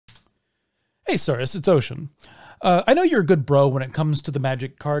Hey, Cyrus, it's Ocean. I know you're a good bro when it comes to the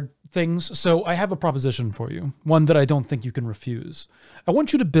magic card things, so I have a proposition for you, one that I don't think you can refuse. I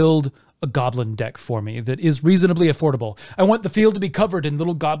want you to build a goblin deck for me that is reasonably affordable. I want the field to be covered in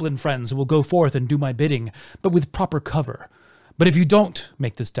little goblin friends who will go forth and do my bidding, but with proper cover. But if you don't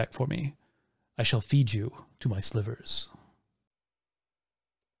make this deck for me, I shall feed you to my slivers.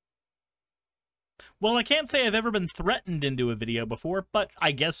 Well, I can't say I've ever been threatened into a video before, but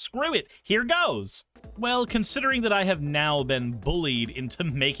I guess screw it, here goes! Well, considering that I have now been bullied into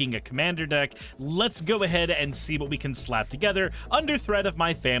making a commander deck, let's go ahead and see what we can slap together under threat of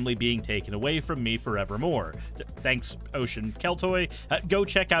my family being taken away from me forevermore. Thanks, Ocean Keltoy. Go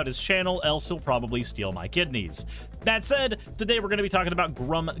check out his channel, else he'll probably steal my kidneys. That said, today we're going to be talking about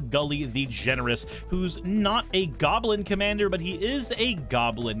Grumgully the Generous, who's not a goblin commander, but he is a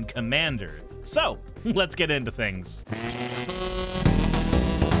goblin commander. So, let's get into things.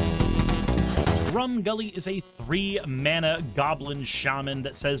 Grumgully is a 3-mana goblin shaman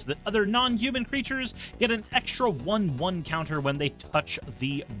that says that other non-human creatures get an extra 1/1 counter when they touch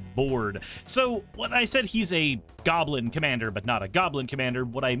the board. So, when I said he's a goblin commander, but not a goblin commander,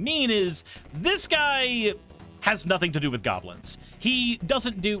 what I mean is this guy has nothing to do with goblins. He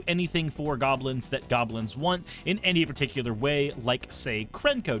doesn't do anything for goblins that goblins want in any particular way, like, say,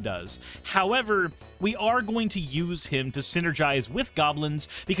 Krenko does. However, we are going to use him to synergize with goblins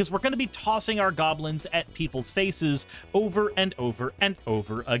because we're going to be tossing our goblins at people's faces over and over and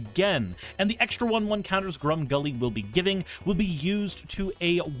over again. And the extra 1/1 counters Grumgully will be giving will be used to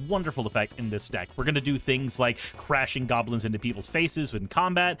a wonderful effect in this deck. We're going to do things like crashing goblins into people's faces in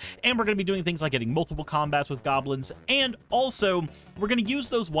combat, and we're going to be doing things like getting multiple combats with goblins, and also we're going to use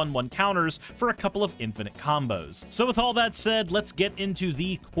those 1/1 counters for a couple of infinite combos. So with all that said, let's get into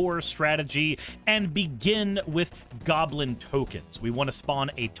the core strategy and begin with goblin tokens. We want to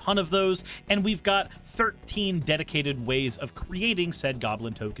spawn a ton of those, and we've got 13 dedicated ways of creating said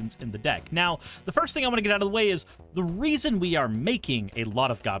goblin tokens in the deck. Now, the first thing I want to get out of the way is the reason we are making a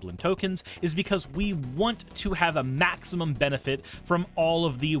lot of goblin tokens is because we want to have a maximum benefit from all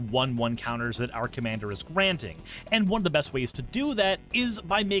of the 1/1 counters that our commander is granting. And one of the best ways to do that is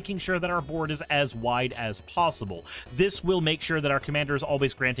by making sure that our board is as wide as possible. This will make sure that our commander is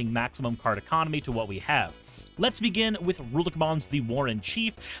always granting maximum card economy to what we have. Let's begin with Rulikmon's the Warren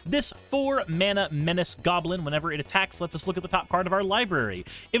Chief. This 4-mana menace goblin, whenever it attacks, lets us look at the top card of our library.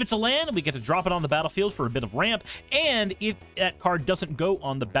 If it's a land, we get to drop it on the battlefield for a bit of ramp, and if that card doesn't go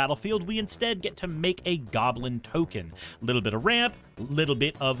on the battlefield, we instead get to make a goblin token. Little bit of ramp, little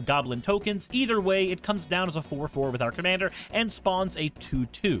bit of goblin tokens. Either way, it comes down as a 4/4 with our commander and spawns a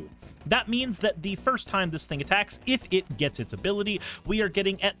 2/2. That means that the first time this thing attacks, if it gets its ability, we are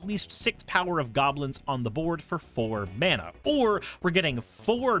getting at least 6 power of goblins on the board for 4 mana. Or we're getting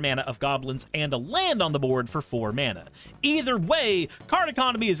 4 mana of goblins and a land on the board for 4 mana. Either way, card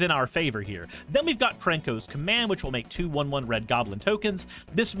economy is in our favor here. Then we've got Krenko's Command, which will make 2 1/1 red goblin tokens.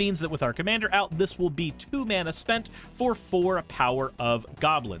 This means that with our commander out, this will be 2 mana spent for 4 power of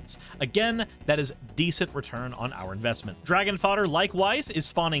goblins. Again, that is decent return on our investment. Dragon Fodder, likewise, is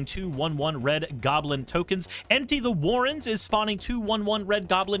spawning 2 1/1 red goblin tokens. Empty the Warrens is spawning 2 1/1 red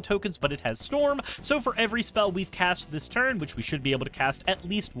goblin tokens, but it has Storm, so for every spell we've cast this turn, which we should be able to cast at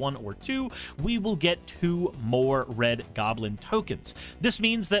least 1 or 2, we will get 2 more red goblin tokens. This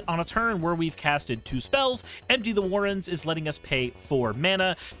means that on a turn where we've casted 2 spells, Empty the Warrens is letting us pay 4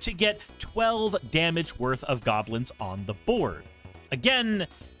 mana to get 12 damage worth of goblins on the board. Again,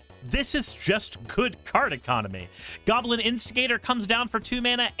 this is just good card economy. Goblin Instigator comes down for 2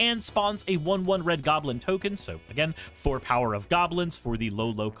 mana and spawns a 1/1 red goblin token, so again, 4 power of goblins for the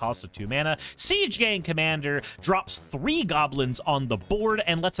low cost of 2 mana. Siege Gang Commander drops 3 goblins on the board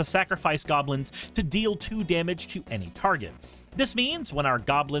and lets us sacrifice goblins to deal 2 damage to any target. This means when our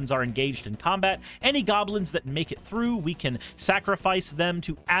goblins are engaged in combat, any goblins that make it through, we can sacrifice them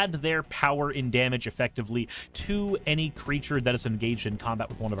to add their power in damage effectively to any creature that is engaged in combat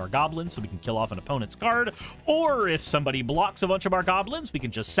with one of our goblins, so we can kill off an opponent's card. Or if somebody blocks a bunch of our goblins, we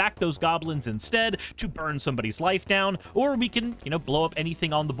can just sack those goblins instead to burn somebody's life down, or we can, blow up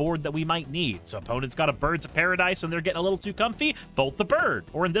anything on the board that we might need. So opponent's got a Birds of Paradise and they're getting a little too comfy, bolt the bird.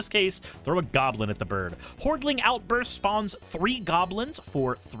 Or in this case, throw a goblin at the bird. Hordling Outburst spawns 3 goblins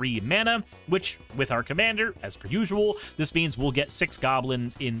for 3 mana, which, with our commander, as per usual, this means we'll get 6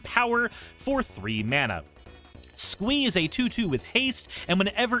 goblins in power for 3 mana. Squee is a 2/2 with haste, and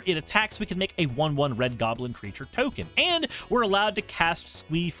whenever it attacks, we can make a 1/1 red goblin creature token. And we're allowed to cast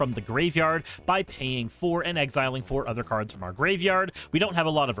Squee from the graveyard by paying 4 and exiling 4 other cards from our graveyard. We don't have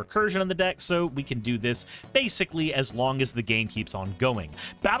a lot of recursion in the deck, so we can do this basically as long as the game keeps on going.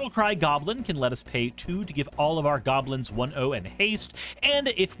 Battlecry Goblin can let us pay 2 to give all of our goblins 1/0 and haste,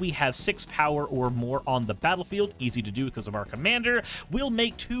 and if we have 6 power or more on the battlefield, easy to do because of our commander, we'll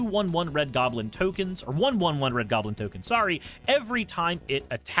make 2 1/1 red goblin tokens, or 1/1 red goblin tokens, sorry, every time it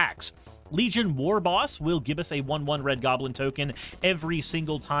attacks. Legion Warboss will give us a 1/1 red goblin token every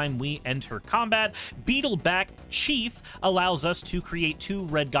single time we enter combat. Beetleback Chief allows us to create 2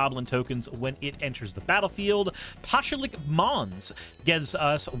 red goblin tokens when it enters the battlefield. Pashalik Mons gives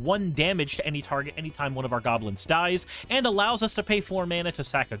us 1 damage to any target anytime one of our goblins dies, and allows us to pay 4 mana to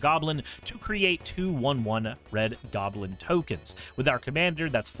sack a goblin to create 2 1/1 red goblin tokens. With our commander,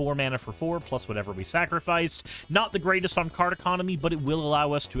 that's 4 mana for 4 plus whatever we sacrificed. Not the greatest on card economy, but it will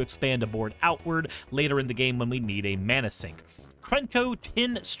allow us to expand a board outward later in the game when we need a mana sink. Krenko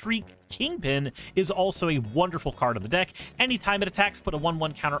Tin Streak Kingpin is also a wonderful card of the deck. Anytime it attacks, put a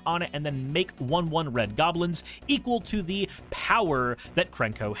 1/1 counter on it, and then make 1/1 red goblins equal to the power that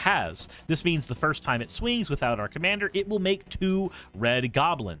Krenko has. This means the first time it swings without our commander, it will make 2 red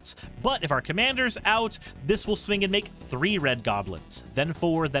goblins. But if our commander's out, this will swing and make 3 red goblins, then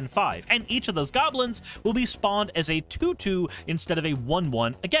 4, then 5. And each of those goblins will be spawned as a 2/2 instead of a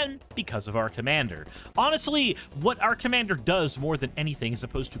 1/1, again, because of our commander. Honestly, what our commander does more than anything, as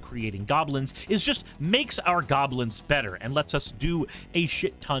opposed to creating goblins, is just makes our goblins better and lets us do a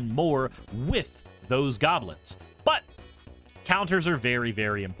shit ton more with those goblins. But counters are very,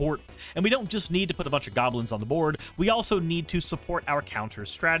 very important, and we don't just need to put a bunch of goblins on the board, we also need to support our counter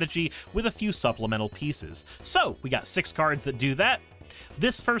strategy with a few supplemental pieces. So we got 6 cards that do that.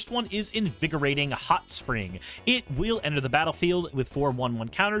 This first one is Invigorating Hot Spring. It will enter the battlefield with 4 1/1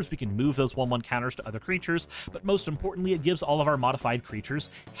 counters. We can move those 1/1 counters to other creatures, but most importantly, it gives all of our modified creatures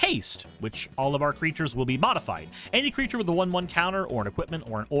haste, which all of our creatures will be modified. Any creature with a 1/1 counter or an equipment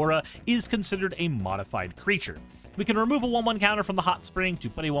or an aura is considered a modified creature. We can remove a 1/1 counter from the Hot Spring to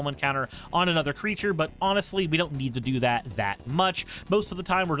put a 1/1 counter on another creature, but honestly, we don't need to do that much. Most of the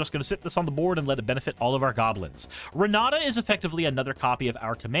time, we're just going to sit this on the board and let it benefit all of our goblins. Renata is effectively another copy of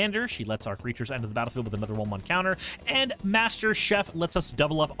our commander. She lets our creatures enter the battlefield with another 1/1 counter, and Master Chef lets us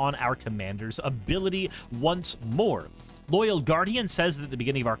double up on our commander's ability once more. Loyal Guardian says that at the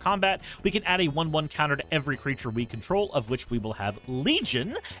beginning of our combat, we can add a 1/1 counter to every creature we control, of which we will have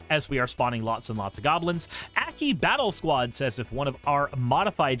Legion, as we are spawning lots and lots of goblins. Aki Battle Squad says if one of our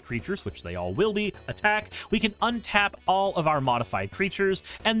modified creatures, which they all will be, attack, we can untap all of our modified creatures,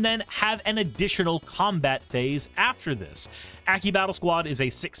 and then have an additional combat phase after this. Aki Battle Squad is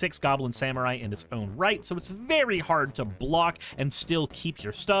a 6/6 Goblin Samurai in its own right, so it's very hard to block and still keep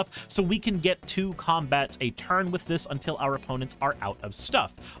your stuff, so we can get 2 combats a turn with this until our opponents are out of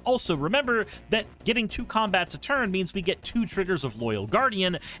stuff. Also, remember that getting 2 combats a turn means we get 2 triggers of Loyal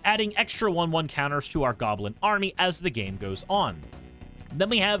Guardian, adding extra 1/1 counters to our Goblin army as the game goes on. Then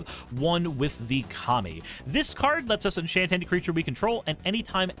we have one with the Kami. This card lets us enchant any creature we control, and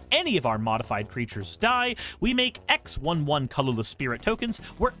anytime any of our modified creatures die, we make X 1/1 colorless spirit tokens,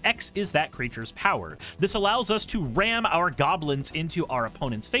 where X is that creature's power. This allows us to ram our goblins into our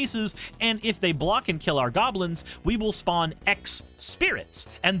opponent's faces, and if they block and kill our goblins, we will spawn X spirits,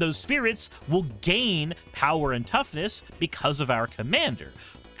 and those spirits will gain power and toughness because of our commander.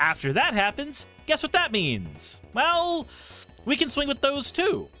 After that happens, guess what that means? Well, we can swing with those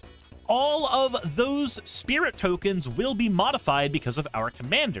too. All of those spirit tokens will be modified because of our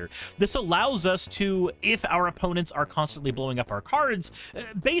commander. This allows us to, if our opponents are constantly blowing up our cards,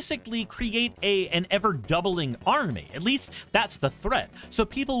 basically create an ever-doubling army. At least that's the threat. So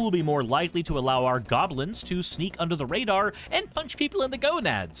people will be more likely to allow our goblins to sneak under the radar and punch people in the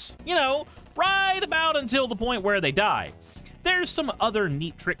gonads. You know, right about until the point where they die. There's some other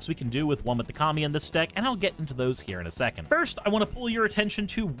neat tricks we can do with one with the Kami in this deck, and I'll get into those here in a second. First, I want to pull your attention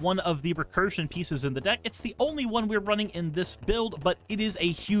to one of the recursion pieces in the deck. It's the only one we're running in this build, but it is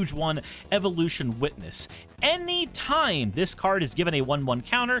a huge one, Evolution Witness. Anytime this card is given a 1/1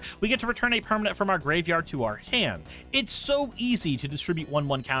 counter, we get to return a permanent from our graveyard to our hand. It's so easy to distribute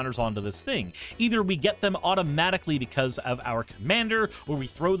 1/1 counters onto this thing. Either we get them automatically because of our commander, or we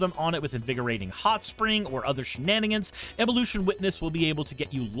throw them on it with Invigorating Hot Spring or other shenanigans. Evolution Witness will be able to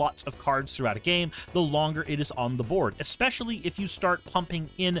get you lots of cards throughout a game the longer it is on the board, especially if you start pumping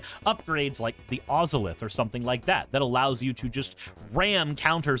in upgrades like the Ozolith or something like that, that allows you to just ram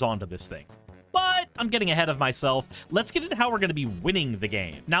counters onto this thing. But I'm getting ahead of myself. Let's get into how we're going to be winning the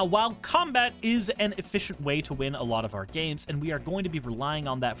game. Now, while combat is an efficient way to win a lot of our games, and we are going to be relying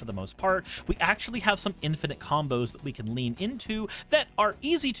on that for the most part, we actually have some infinite combos that we can lean into that are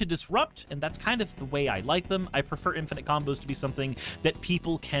easy to disrupt, and that's kind of the way I like them. I prefer infinite combos to be something that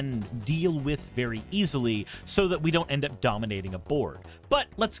people can deal with very easily so that we don't end up dominating a board. But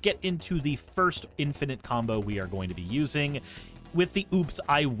let's get into the first infinite combo we are going to be using with the Oops,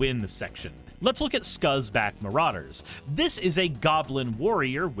 I Win section. Let's look at Scuzzback Marauders. This is a Goblin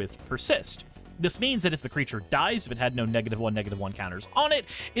Warrior with Persist. This means that if the creature dies, if it had no -1/-1 counters on it,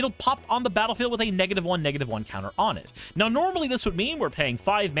 it'll pop on the battlefield with a -1/-1 counter on it. Now, normally this would mean we're paying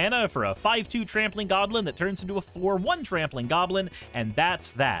 5 mana for a 5/2 Trampling Goblin that turns into a 4/1 Trampling Goblin, and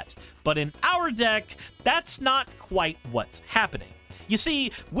that's that. But in our deck, that's not quite what's happening. You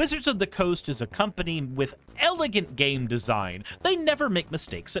see, Wizards of the Coast is a company with elegant game design. They never make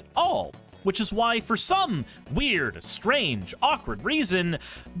mistakes at all. Which is why, for some weird, strange, awkward reason,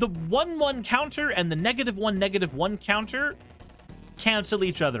 the 1/1 counter and the -1/-1 counter cancel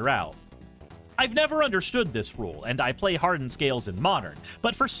each other out. I've never understood this rule, and I play hardened scales in Modern,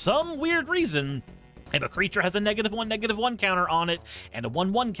 but for some weird reason, if a creature has a -1/-1 counter on it and a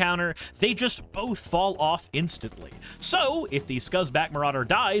 1/1 counter, they just both fall off instantly. So, if the Scuzzback Marauder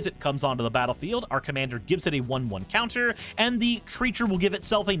dies, it comes onto the battlefield, our commander gives it a 1/1 counter, and the creature will give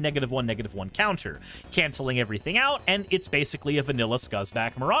itself a -1/-1 counter, canceling everything out, and it's basically a vanilla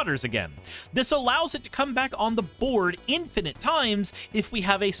Scuzzback Marauders again. This allows it to come back on the board infinite times if we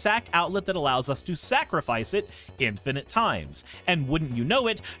have a sack outlet that allows us to sacrifice it infinite times. And wouldn't you know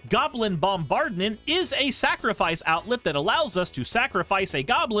it, Goblin Bombardment is a sacrifice outlet that allows us to sacrifice a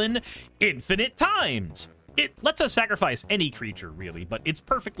goblin infinite times. It lets us sacrifice any creature, really, but it's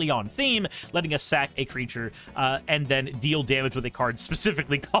perfectly on theme, letting us sack a creature and then deal damage with a card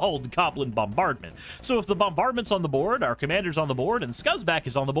specifically called Goblin Bombardment. So if the Bombardment's on the board, our commander's on the board, and Scuzzback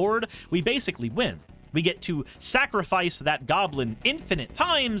is on the board, we basically win. We get to sacrifice that goblin infinite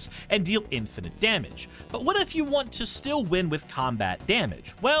times and deal infinite damage. But what if you want to still win with combat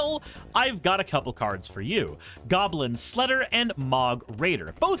damage? Well, I've got a couple cards for you. Goblin Sledder and Mog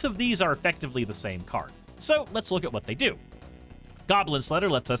Raider. Both of these are effectively the same card. So let's look at what they do. Goblin Sledder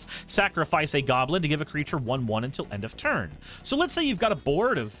lets us sacrifice a goblin to give a creature 1/1 until end of turn. So let's say you've got a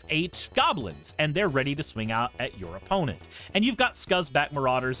board of 8 goblins, and they're ready to swing out at your opponent. And you've got Scuzzback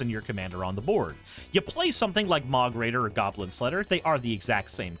Marauders and your commander on the board. You play something like Mog Raider or Goblin Sledder, they are the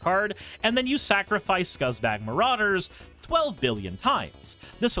exact same card, and then you sacrifice Scuzzback Marauders 12 billion times.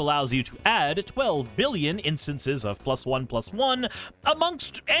 This allows you to add 12 billion instances of +1/+1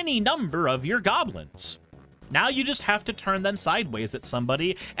 amongst any number of your goblins. Now you just have to turn them sideways at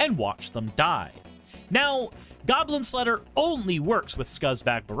somebody and watch them die. Now, Goblin Sledder only works with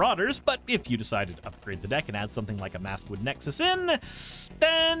Scuzzback Marauders, but if you decided to upgrade the deck and add something like a Maskwood Nexus in,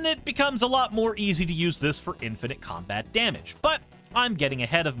 then it becomes a lot more easy to use this for infinite combat damage. But I'm getting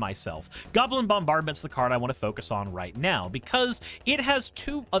ahead of myself. Goblin Bombardment's the card I want to focus on right now, because it has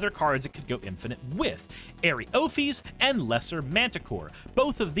 2 other cards it could go infinite with, Areophes and Lesser Manticore.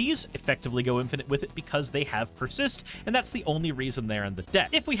 Both of these effectively go infinite with it because they have Persist, and that's the only reason they're in the deck.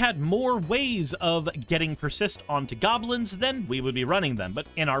 If we had more ways of getting Persist onto goblins, then we would be running them, but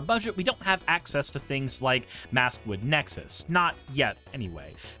in our budget, we don't have access to things like Maskwood Nexus. Not yet,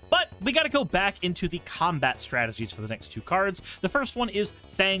 anyway. But we gotta go back into the combat strategies for the next 2 cards. The first one is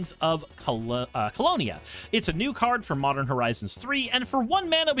Fangs of Colonia. It's a new card for Modern Horizons 3, and for 1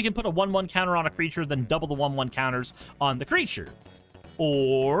 mana, we can put a 1/1 counter on a creature, then double the 1/1 counters on the creature.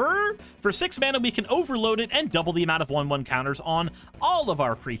 Or, for 6 mana, we can overload it and double the amount of 1/1 counters on all of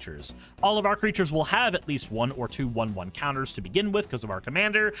our creatures. All of our creatures will have at least 1 or 2 1/1 counters to begin with because of our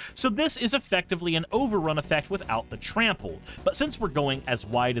commander, so this is effectively an overrun effect without the trample. But since we're going as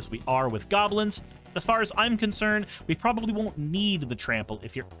wide as we are with goblins, as far as I'm concerned, we probably won't need the trample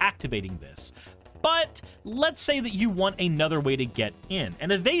if you're activating this. But let's say that you want another way to get in, an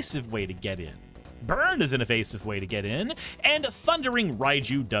evasive way to get in. Burn is an evasive way to get in, and Thundering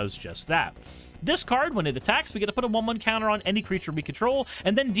Raiju does just that. This card, when it attacks, we get to put a 1/1 counter on any creature we control,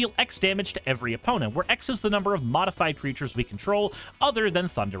 and then deal X damage to every opponent, where X is the number of modified creatures we control other than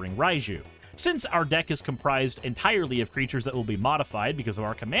Thundering Raiju. Since our deck is comprised entirely of creatures that will be modified because of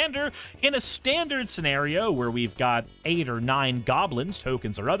our commander, in a standard scenario where we've got 8 or 9 goblins,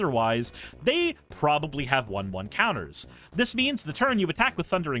 tokens or otherwise, they probably have 1/1 counters. This means the turn you attack with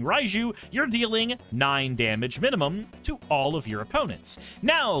Thundering Raiju, you're dealing 9 damage minimum to all of your opponents.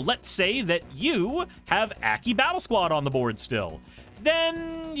 Now, let's say that you have Aki Battle Squad on the board still.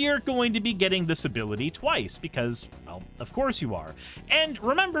 then you're going to be getting this ability twice because, well, of course you are. And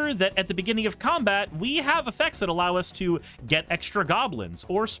remember that at the beginning of combat, we have effects that allow us to get extra goblins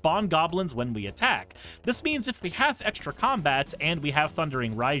or spawn goblins when we attack. This means if we have extra combats and we have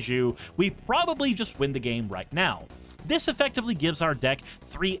Thundering Raiju, we probably just win the game right now. This effectively gives our deck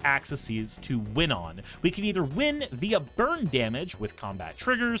 3 axes to win on. We can either win via burn damage with combat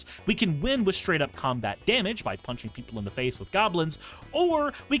triggers, we can win with straight up combat damage by punching people in the face with goblins,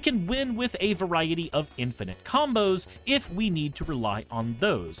 or we can win with a variety of infinite combos if we need to rely on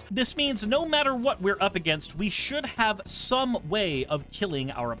those. This means no matter what we're up against, we should have some way of killing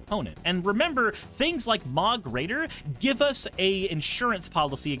our opponent. And remember, things like Mog Raider give us a insurance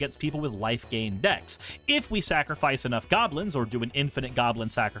policy against people with life gain decks. If we sacrifice enough goblins or do an infinite goblin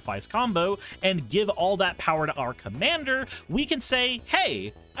sacrifice combo and give all that power to our commander, we can say,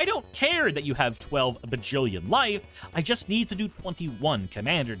 hey, I don't care that you have 12 bajillion life, I just need to do 21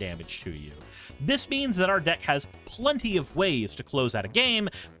 commander damage to you. This means that our deck has plenty of ways to close out a game,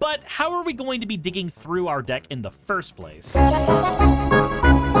 but how are we going to be digging through our deck in the first place?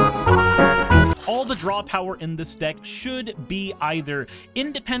 All the draw power in this deck should be either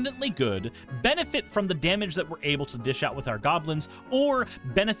independently good, benefit from the damage that we're able to dish out with our goblins, or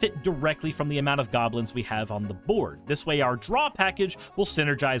benefit directly from the amount of goblins we have on the board. This way our draw package will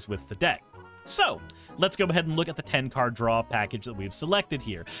synergize with the deck. So, let's go ahead and look at the 10-card draw package that we've selected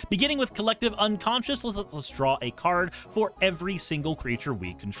here. Beginning with Collective Unconscious, let's draw a card for every single creature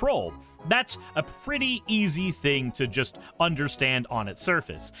we control. That's a pretty easy thing to just understand on its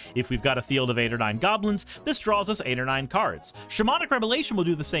surface. If we've got a field of 8 or 9 goblins, this draws us 8 or 9 cards. Shamanic Revelation will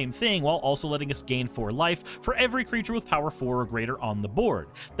do the same thing while also letting us gain 4 life for every creature with power 4 or greater on the board.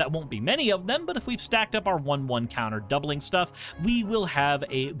 That won't be many of them, but if we've stacked up our 1/1 counter doubling stuff, we will have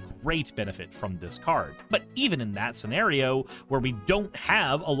a great benefit from this card. But even in that scenario, where we don't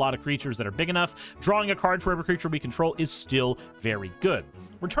have a lot of creatures that are big enough, drawing a card for every creature we control is still very good.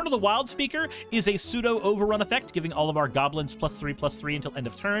 Return of the Wild Speaker is a pseudo overrun effect, giving all of our goblins +3/+3 until end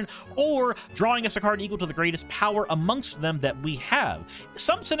of turn, or drawing us a card equal to the greatest power amongst them that we have.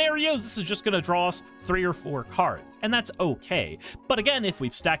 Some scenarios, this is just going to draw us 3 or 4 cards, and that's okay. But again, if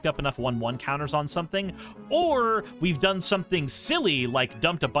we've stacked up enough 1/1 counters on something, or we've done something silly like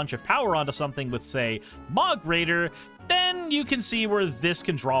dumped a bunch of power onto something with, say, Mog Raider, then you can see where this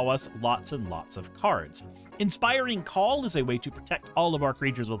can draw us lots and lots of cards. Inspiring Call is a way to protect all of our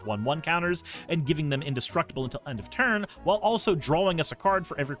creatures with 1/1 counters and giving them indestructible until end of turn, while also drawing us a card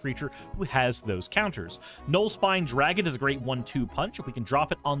for every creature who has those counters. Nullspine Dragon is a great 1/2 punch if we can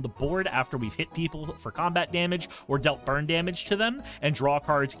drop it on the board after we've hit people for combat damage or dealt burn damage to them, and draw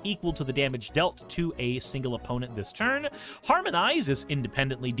cards equal to the damage dealt to a single opponent this turn. Harmonize is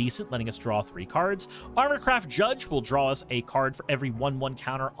independently decent, letting us draw 3 cards. Armorcraft Judge will draw us a card for every 1/1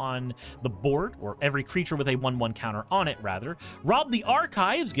 counter on the board, or every creature with a 1/1 counter on it, rather. Rob the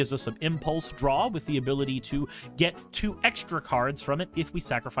Archives gives us some impulse draw with the ability to get 2 extra cards from it if we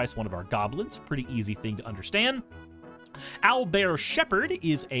sacrifice one of our goblins. Pretty easy thing to understand. Owlbear Shepherd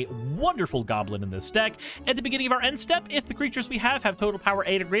is a wonderful goblin in this deck. At the beginning of our end step, if the creatures we have total power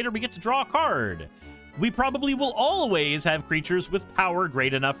 8 or greater, we get to draw a card. We probably will always have creatures with power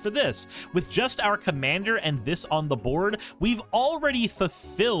great enough for this. With just our commander and this on the board, we've already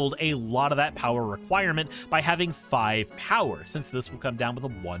fulfilled a lot of that power requirement by having 5 power, since this will come down with a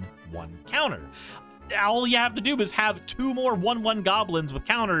 1/1 counter. All you have to do is have 2 more 1/1 goblins with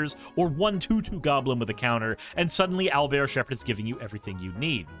counters, or 1 2/2 goblin with a counter, and suddenly Owlbear Shepherd is giving you everything you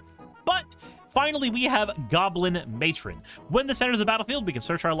need. But finally, we have Goblin Matron. When this enters the battlefield, we can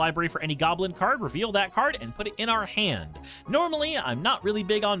search our library for any goblin card, reveal that card, and put it in our hand. Normally, I'm not really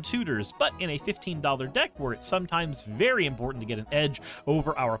big on tutors, but in a $15 deck where it's sometimes very important to get an edge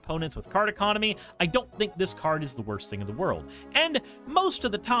over our opponents with card economy, I don't think this card is the worst thing in the world. And most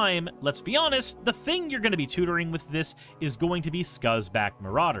of the time, let's be honest, the thing you're going to be tutoring with this is going to be Scuzzback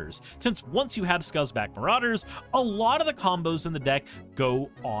Marauders. Since once you have Scuzzback Marauders, a lot of the combos in the deck go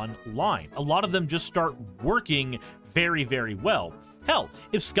online. A lot of them just start working very, very well. Hell,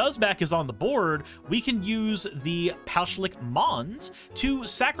 if Scuzzback is on the board, we can use the Pauschlik Mons to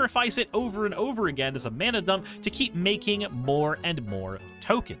sacrifice it over and over again as a mana dump to keep making more and more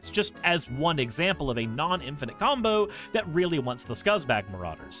tokens, just as one example of a non-infinite combo that really wants the Scuzzback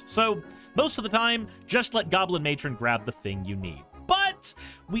Marauders. So, most of the time, just let Goblin Matron grab the thing you need. But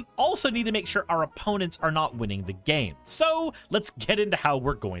we also need to make sure our opponents are not winning the game. So, let's get into how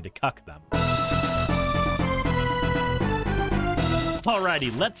we're going to cuck them.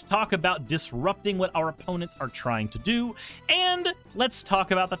 Alrighty, let's talk about disrupting what our opponents are trying to do, and let's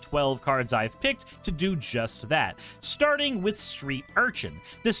talk about the 12 cards I've picked to do just that. Starting with Street Urchin.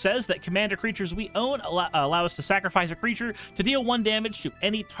 This says that commander creatures we own allow us to sacrifice a creature to deal 1 damage to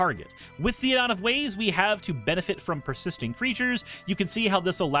any target. With the amount of ways we have to benefit from persisting creatures, you can see how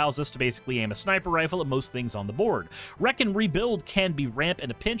this allows us to basically aim a sniper rifle at most things on the board. Wreck and Rebuild can be ramp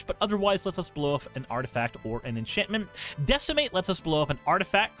in a pinch, but otherwise lets us blow up an artifact or an enchantment. Decimate lets us blow up an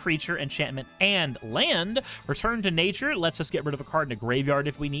artifact, creature, enchantment, and land. Return to Nature lets us get rid of a card in a graveyard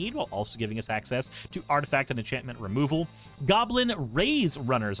if we need, while also giving us access to artifact and enchantment removal. Goblin Raise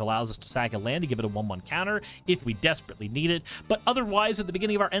Runners allows us to sack a land to give it a 1/1 counter if we desperately need it, but otherwise at the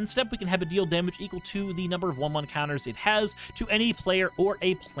beginning of our end step we can have it deal damage equal to the number of 1/1 counters it has to any player or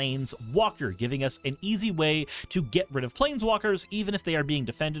a planeswalker, giving us an easy way to get rid of planeswalkers even if they are being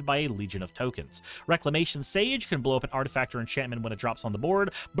defended by a legion of tokens. Reclamation Sage can blow up an artifact or enchantment when it drops on the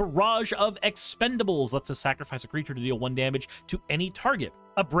board. Barrage of Expendables lets us sacrifice a creature to deal 1 damage to any target.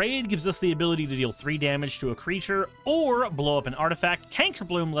 Abrade gives us the ability to deal 3 damage to a creature or blow up an artifact.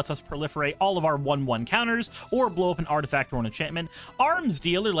 Cankerbloom lets us proliferate all of our 1/1 counters or blow up an artifact or an enchantment. Arms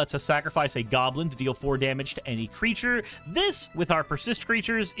Dealer lets us sacrifice a goblin to deal 4 damage to any creature. This, with our persist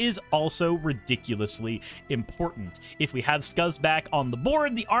creatures, is also ridiculously important. If we have Scuzzback on the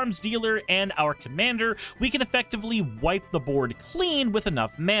board, the Arms Dealer, and our commander, we can effectively wipe the board clean with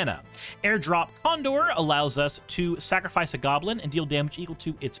enough mana. Airdrop Condor allows us to sacrifice a goblin and deal damage equal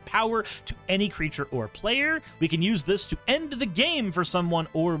to its power to any creature or player. We can use this to end the game for someone,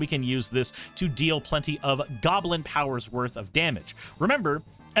 or we can use this to deal plenty of goblin powers worth of damage. Remember,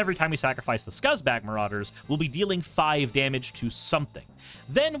 every time we sacrifice the Scuzzback Marauders, we'll be dealing 5 damage to something.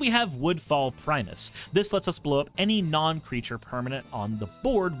 Then we have Woodfall Primus. This lets us blow up any non-creature permanent on the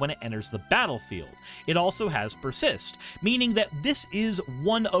board when it enters the battlefield. It also has Persist, meaning that this is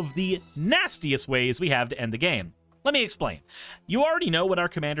one of the nastiest ways we have to end the game. Let me explain. You already know what our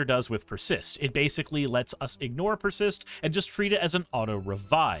commander does with Persist. It basically lets us ignore Persist and just treat it as an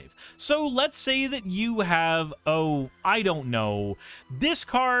auto-revive. So let's say that you have, I don't know, this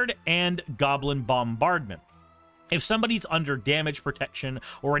card and Goblin Bombardment. If somebody's under damage protection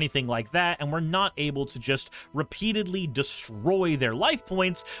or anything like that, and we're not able to just repeatedly destroy their life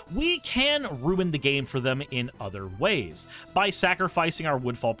points, we can ruin the game for them in other ways by sacrificing our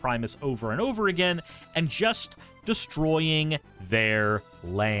Woodfall Primus over and over again and just destroying their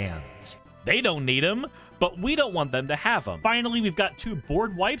lands. They don't need them, but we don't want them to have them. Finally, we've got 2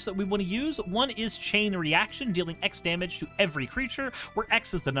 board wipes that we want to use. One is Chain Reaction, dealing X damage to every creature, where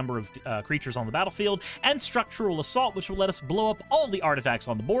X is the number of creatures on the battlefield, and Structural Assault, which will let us blow up all the artifacts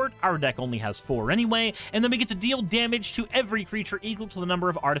on the board. Our deck only has 4 anyway, and then we get to deal damage to every creature equal to the number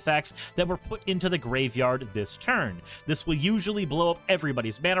of artifacts that were put into the graveyard this turn. This will usually blow up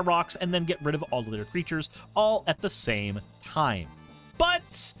everybody's mana rocks and then get rid of all of their creatures all at the same time.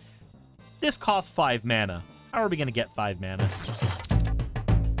 But this costs 5 mana. How are we going to get 5 mana?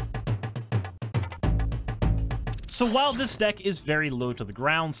 So while this deck is very low to the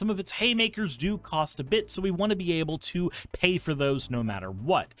ground, some of its haymakers do cost a bit, so we want to be able to pay for those no matter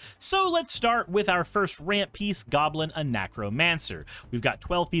what. So let's start with our first ramp piece, Goblin Anachromancer. We've got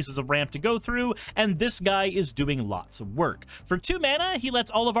 12 pieces of ramp to go through, and this guy is doing lots of work. For 2 mana, he lets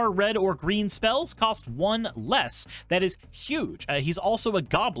all of our red or green spells cost 1 less. That is huge. He's also a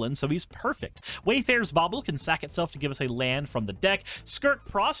goblin, so he's perfect. Wayfarer's Bauble can sack itself to give us a land from the deck. Skirk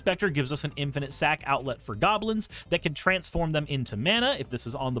Prospector gives us an infinite sack outlet for goblins that can transform them into mana. If this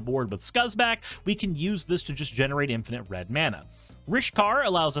is on the board with Scuzzback, we can use this to just generate infinite red mana. Rishkar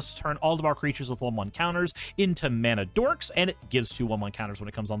allows us to turn all of our creatures with 1/1 counters into mana dorks, and it gives 2 1/1 counters when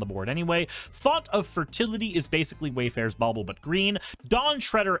it comes on the board anyway. Font of Fertility is basically Wayfarer's Bauble but green. Dawn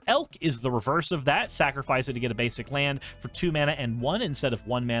Shredder Elk is the reverse of that. Sacrifice it to get a basic land for 2 mana and 1 instead of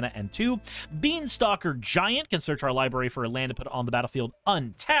 1 mana and 2. Beanstalker Giant can search our library for a land to put on the battlefield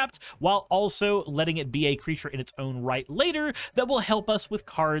untapped, while also letting it be a creature in its own right later that will help us with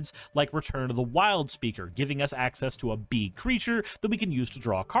cards like Return of the Wild Speaker, giving us access to a big creature that we can use to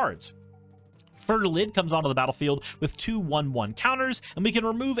draw cards. Fertilid comes onto the battlefield with 2 1/1 counters, and we can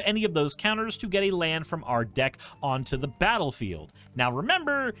remove any of those counters to get a land from our deck onto the battlefield. Now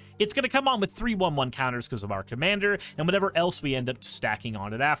remember, it's going to come on with 3 1/1 counters because of our commander, and whatever else we end up stacking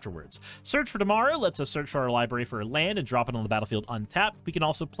on it afterwards. Search for Tomorrow lets us search for our library for a land and drop it on the battlefield untapped. We can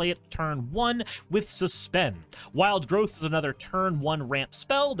also play it turn 1 with Suspend. Wild Growth is another turn 1 ramp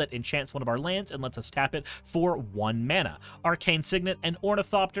spell that enchants one of our lands and lets us tap it for 1 mana. Arcane Signet and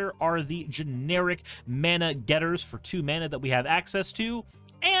Ornithopter are the generic mana getters for 2 mana that we have access to.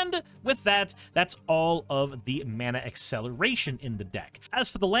 And with that, that's all of the mana acceleration in the deck. As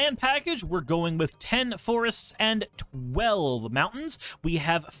for the land package, we're going with 10 forests and 12 mountains. We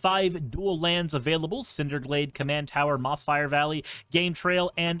have 5 dual lands available: Cinderglade, Command Tower, Mossfire Valley, Game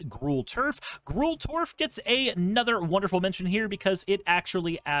Trail, and Gruul Turf. Gruul Turf gets another wonderful mention here because it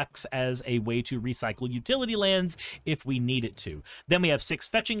actually acts as a way to recycle utility lands if we need it to. Then we have 6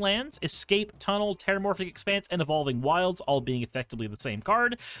 fetching lands: Escape, Tunnel, Terramorphic Expanse, and Evolving Wilds, all being effectively the same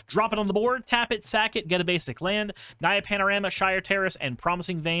card. Drop it on the board, tap it, sack it, get a basic land. Naya Panorama, Shire Terrace, and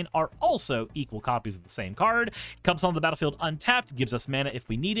Promising Vein are also equal copies of the same card. It comes on the battlefield untapped, gives us mana if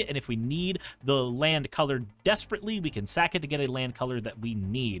we need it, and if we need the land color desperately, we can sack it to get a land color that we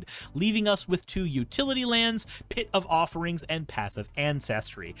need, leaving us with 2 utility lands: Pit of Offerings and Path of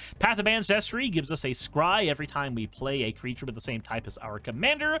Ancestry. Path of Ancestry gives us a scry every time we play a creature with the same type as our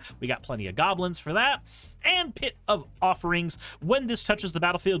commander. We got plenty of goblins for that. And Pit of Offerings, when this touches the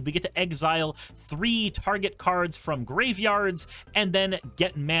battlefield, we get to exile 3 target cards from graveyards and then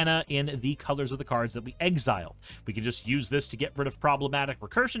get mana in the colors of the cards that we exiled. We can just use this to get rid of problematic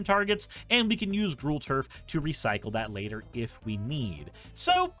recursion targets, and we can use Gruul Turf to recycle that later if we need.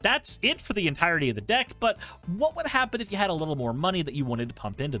 So that's it for the entirety of the deck, but what would happen if you had a little more money that you wanted to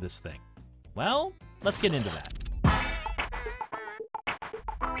pump into this thing? Well, let's get into that.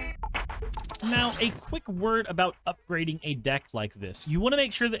 Now, a quick word about upgrading a deck like this. You want to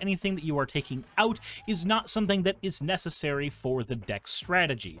make sure that anything that you are taking out is not something that is necessary for the deck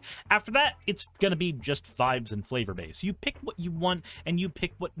strategy. After that, it's going to be just vibes and flavor base. You pick what you want, and you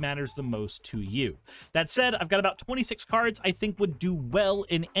pick what matters the most to you. That said, I've got about 26 cards I think would do well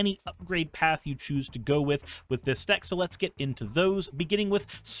in any upgrade path you choose to go with this deck, so let's get into those, beginning with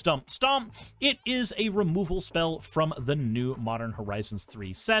Stump Stomp. It is a removal spell from the new Modern Horizons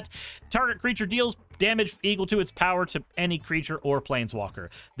 3 set. Target creature deals damage equal to its power to any creature or planeswalker.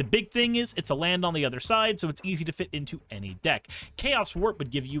 The big thing is it's a land on the other side, so it's easy to fit into any deck. Chaos Warp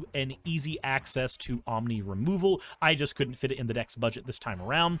would give you an easy access to Omni removal. I just couldn't fit it in the deck's budget this time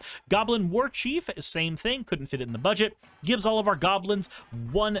around. Goblin War Chief, same thing, couldn't fit it in the budget. Gives all of our goblins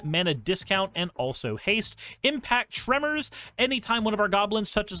 1 mana discount and also haste. Impact Tremors, anytime one of our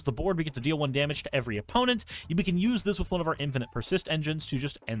goblins touches the board, we get to deal 1 damage to every opponent. We can use this with one of our Infinite Persist engines to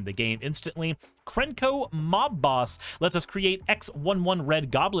just end the game instantly. Krenko Mob Boss lets us create X/1/1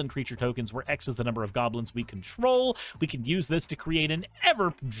 red goblin creature tokens, where X is the number of goblins we control. We can use this to create an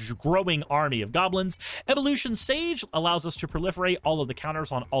ever-growing army of goblins. Evolution Sage allows us to proliferate all of the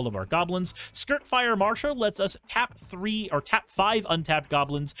counters on all of our goblins. Skirtfire Marshal lets us tap 5 untapped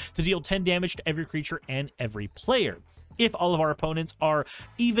goblins to deal 10 damage to every creature and every player. If all of our opponents are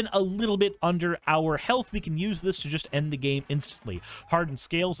even a little bit under our health, we can use this to just end the game instantly. Hardened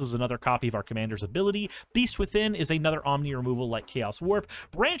Scales is another copy of our commander's ability. Beast Within is another Omni removal like Chaos Warp.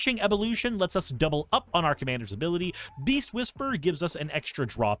 Branching Evolution lets us double up on our commander's ability. Beast Whisper gives us an extra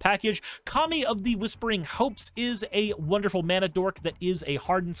draw package. Kami of the Whispering Hopes is a wonderful mana dork that is a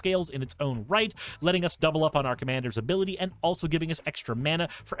Hardened Scales in its own right, letting us double up on our commander's ability and also giving us extra mana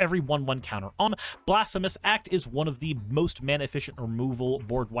for every 1/1 counter on. Blasphemous Act is one of the most mana efficient removal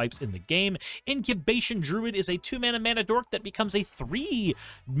board wipes in the game. Incubation Druid is a 2 mana dork that becomes a 3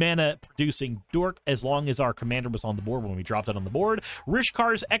 mana producing dork as long as our commander was on the board when we dropped it on the board.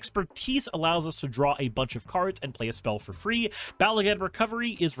 Rishkar's Expertise allows us to draw a bunch of cards and play a spell for free. Balagan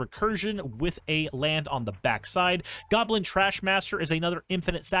Recovery is recursion with a land on the backside. Goblin Trashmaster is another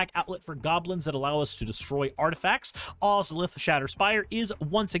infinite sack outlet for goblins that allow us to destroy artifacts. Ozlith Shatterspire is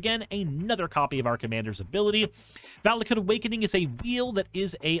once again another copy of our commander's ability. Valakut Awakening is a wheel that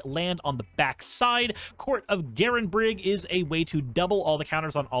is a land on the backside. Court of Garenbrig is a way to double all the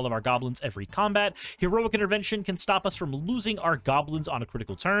counters on all of our goblins every combat. Heroic Intervention can stop us from losing our goblins on a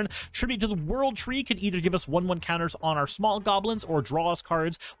critical turn. Tribute to the World Tree can either give us 1/1 counters on our small goblins or draw us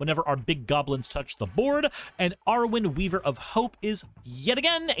cards whenever our big goblins touch the board. And Arwen Weaver of Hope is yet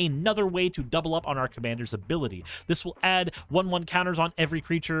again another way to double up on our commander's ability. This will add 1/1 counters on every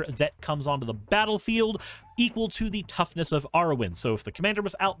creature that comes onto the battlefield, equal to the toughness of Arwen. So if the commander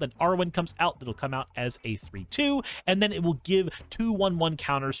was out, then Arwen comes out. That'll come out as a 3/2, and then it will give 2 1/1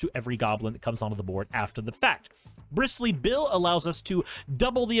 counters to every goblin that comes onto the board after the fact. Bristly Bill allows us to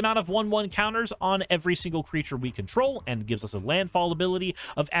double the amount of 1/1 counters on every single creature we control and gives us a landfall ability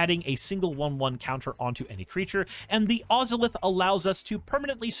of adding a single 1/1 counter onto any creature. And the Ozolith allows us to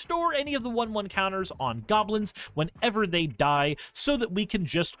permanently store any of the 1/1 counters on goblins whenever they die so that we can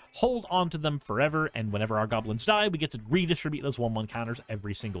just hold on to them forever, and whenever our goblins die, we get to redistribute those 1/1 counters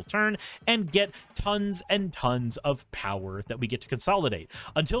every single turn and get tons and tons of power that we get to consolidate.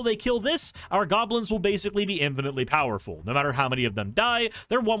 Until they kill this, our goblins will basically be infinitely incredibly powerful. No matter how many of them die,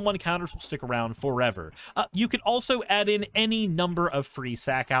 their 1/1 counters will stick around forever. You can also add in any number of free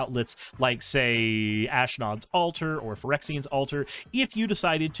sack outlets, like, say, Ashnod's Altar or Phyrexian's Altar, if you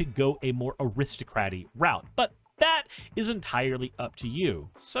decided to go a more aristocratic route. But that is entirely up to you.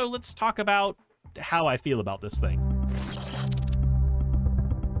 So let's talk about how I feel about this thing.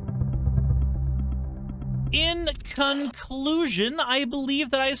 In conclusion, I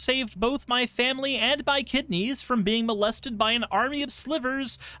believe that I saved both my family and my kidneys from being molested by an army of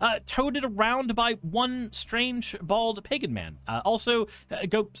slivers, toted around by one strange, bald pagan man. Also,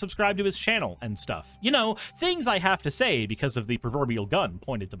 go subscribe to his channel and stuff. You know, things I have to say because of the proverbial gun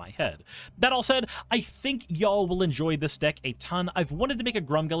pointed to my head. That all said, I think y'all will enjoy this deck a ton. I've wanted to make a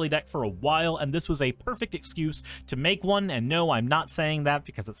Grumgully deck for a while, and this was a perfect excuse to make one. And no, I'm not saying that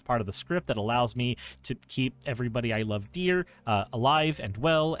because it's part of the script that allows me to keep everybody I love dear alive and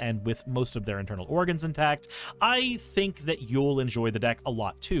well and with most of their internal organs intact. I think that you'll enjoy the deck a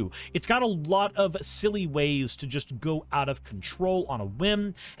lot too. It's got a lot of silly ways to just go out of control on a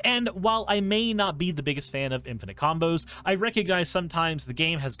whim, and while I may not be the biggest fan of infinite combos, I recognize sometimes the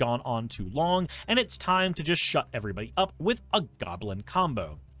game has gone on too long and it's time to just shut everybody up with a Goblin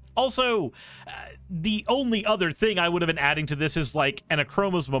combo. Also, the only other thing I would have been adding to this is like an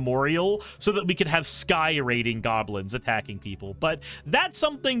Akroma's Memorial so that we could have sky raiding goblins attacking people, but that's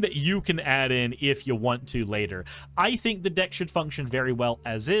something that you can add in if you want to later. I think the deck should function very well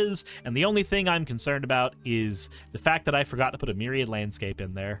as is, and the only thing I'm concerned about is the fact that I forgot to put a Myriad Landscape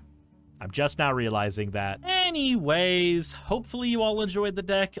in there. I'm just now realizing that. Anyways, hopefully you all enjoyed the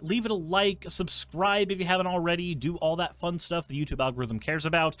deck. Leave it a like, subscribe if you haven't already, do all that fun stuff the YouTube algorithm cares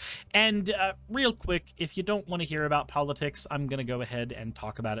about. And real quick, if you don't want to hear about politics, I'm going to go ahead and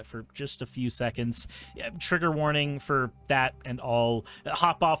talk about it for just a few seconds. Trigger warning for that and all.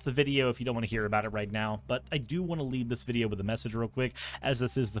 Hop off the video if you don't want to hear about it right now. But I do want to leave this video with a message real quick, as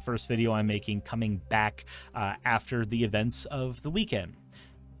this is the first video I'm making coming back after the events of the weekend.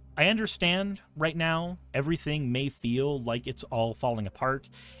 I understand right now everything may feel like it's all falling apart.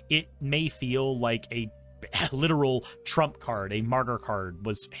 It may feel like a literal trump card, a martyr card,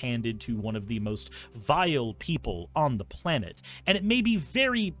 was handed to one of the most vile people on the planet. And it may be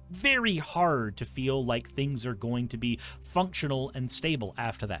very, very hard to feel like things are going to be functional and stable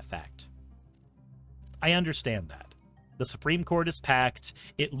after that fact. I understand that. The Supreme Court is packed.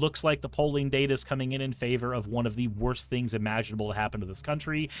 It looks like the polling data is coming in favor of one of the worst things imaginable to happen to this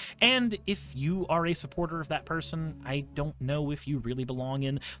country. And if you are a supporter of that person, I don't know if you really belong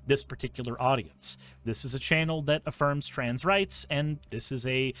in this particular audience. This is a channel that affirms trans rights, and this is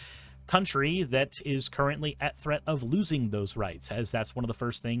a country that is currently at threat of losing those rights, as that's one of the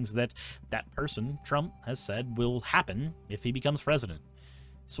first things that that person, Trump, has said will happen if he becomes president.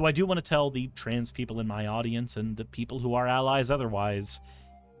 So I do want to tell the trans people in my audience and the people who are allies otherwise,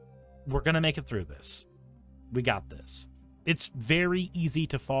 we're going to make it through this. We got this. It's very easy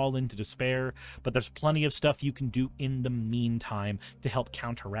to fall into despair, but there's plenty of stuff you can do in the meantime to help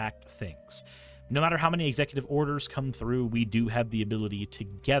counteract things. No matter how many executive orders come through, we do have the ability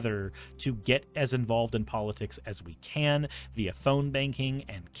together to get as involved in politics as we can via phone banking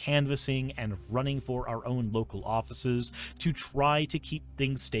and canvassing and running for our own local offices to try to keep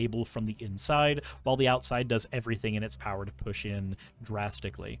things stable from the inside while the outside does everything in its power to push in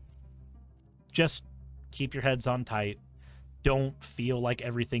drastically. Just keep your heads on tight. Don't feel like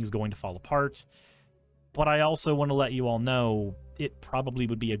everything's going to fall apart. But I also want to let you all know it probably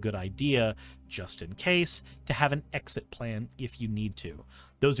would be a good idea, just in case, to have an exit plan if you need to.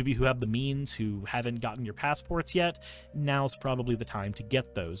 Those of you who have the means, who haven't gotten your passports yet, now's probably the time to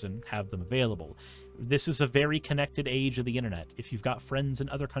get those and have them available. This is a very connected age of the internet. If you've got friends in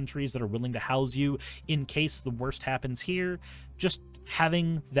other countries that are willing to house you in case the worst happens here, just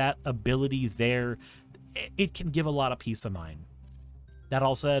having that ability there, it can give a lot of peace of mind. That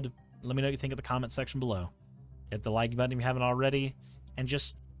all said, let me know what you think in the comment section below. Hit the like button if you haven't already, and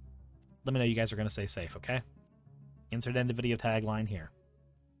just let me know you guys are going to stay safe, okay? Insert end of video tagline here.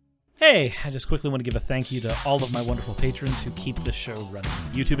 Hey, I just quickly want to give a thank you to all of my wonderful patrons who keep this show running.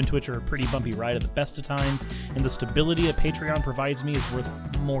 YouTube and Twitch are a pretty bumpy ride at the best of times, and the stability that Patreon provides me is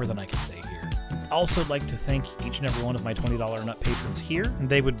worth more than I can say here. I also like to thank each and every one of my $20 and up patrons here, and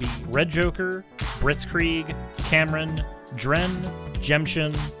they would be Red Joker, Britzkrieg, Cameron, Dren,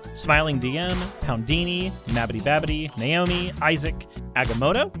 Jemshin, Smiling DM, Poundini, Nabbity Babbity, Naomi, Isaac,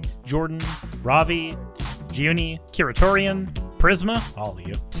 Agamotto, Jordan, Ravi, Giuni, Kiratorian, Prisma, all of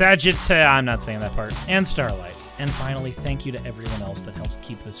you, Sagitt, I'm not saying that part, and Starlight. And finally, thank you to everyone else that helps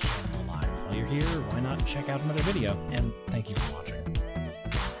keep this channel alive. While you're here, why not check out another video? And thank you for watching.